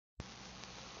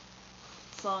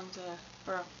song to,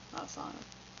 or not a song,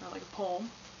 or like a poem,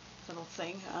 I don't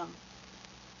sing,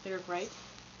 lyric right,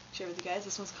 share with you guys.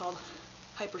 This one's called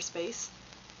Hyperspace,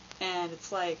 and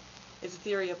it's like, it's a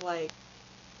theory of like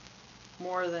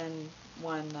more than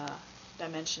one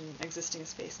dimension existing in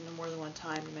space, and more than one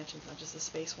time dimensions, not just the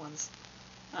space ones,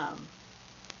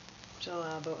 which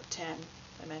allow about 10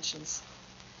 dimensions.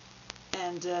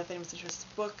 And if anyone's interested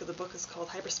in the book is called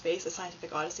Hyperspace, A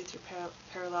Scientific Odyssey Through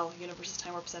Parallel Universes,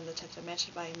 Time Warps and the 10th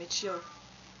Dimension by Michio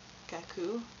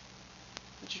Kaku. I'm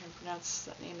not sure how to pronounce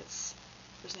that name. Its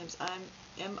first name's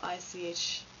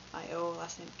M-I-C-H-I-O,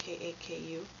 last name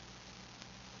K-A-K-U.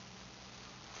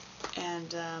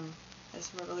 And I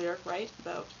just wrote a lyric right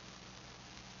about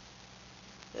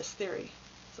this theory,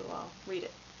 so I'll read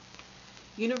it.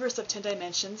 Universe of 10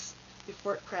 dimensions,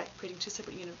 before it cracked, creating 2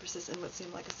 separate universes in what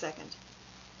seemed like a second.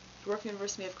 Dwarf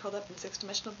universe may have curled up in a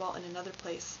 6-dimensional ball in another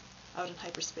place, out in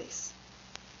hyperspace.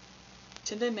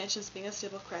 10 dimensions being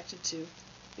unstable cracked into,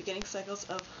 beginning cycles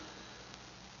of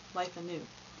life anew.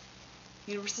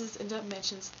 Universes in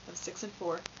dimensions of 6 and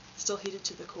 4, still heated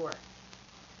to the core.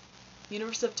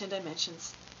 Universe of 10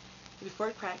 dimensions, before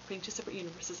it cracked, creating 2 separate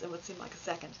universes in what seemed like a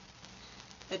second.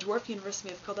 A dwarf universe may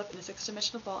have curled up in a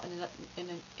 6-dimensional ball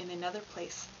in another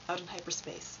place, out in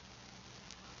hyperspace.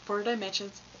 4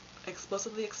 dimensions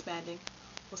explosively expanding,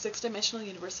 while 6-dimensional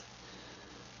universe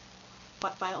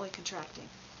violently contracting,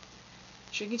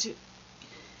 shrinking to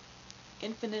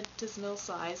infinitesimal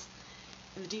size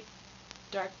in the deep,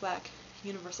 dark black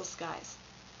universal skies.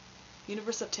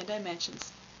 Universe of 10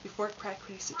 dimensions, before it cracked,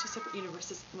 creating 2 separate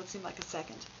universes in what seemed like a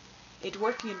second. A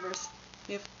dwarf universe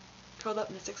may have curled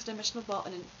up in a 6-dimensional ball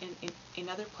in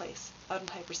another place, out in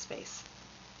hyperspace.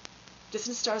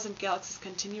 Distant stars and galaxies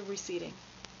continue receding,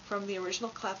 from the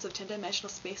original collapse of 10-dimensional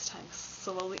space-time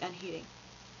slowly unheating.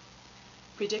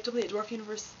 Predictably, a dwarf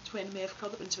universe twin may have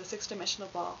curled up into a 6-dimensional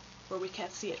ball, where we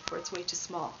can't see it, for it's way too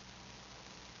small.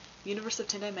 Universe of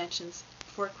 10 dimensions,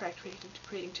 before it cracked,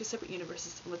 creating 2 separate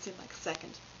universes in what seemed like a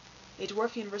second. A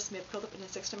dwarf universe may have curled up in a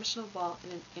 6-dimensional ball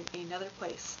in another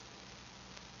place,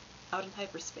 out in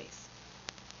hyperspace.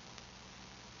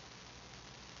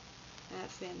 And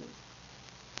that's the end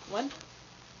of 1.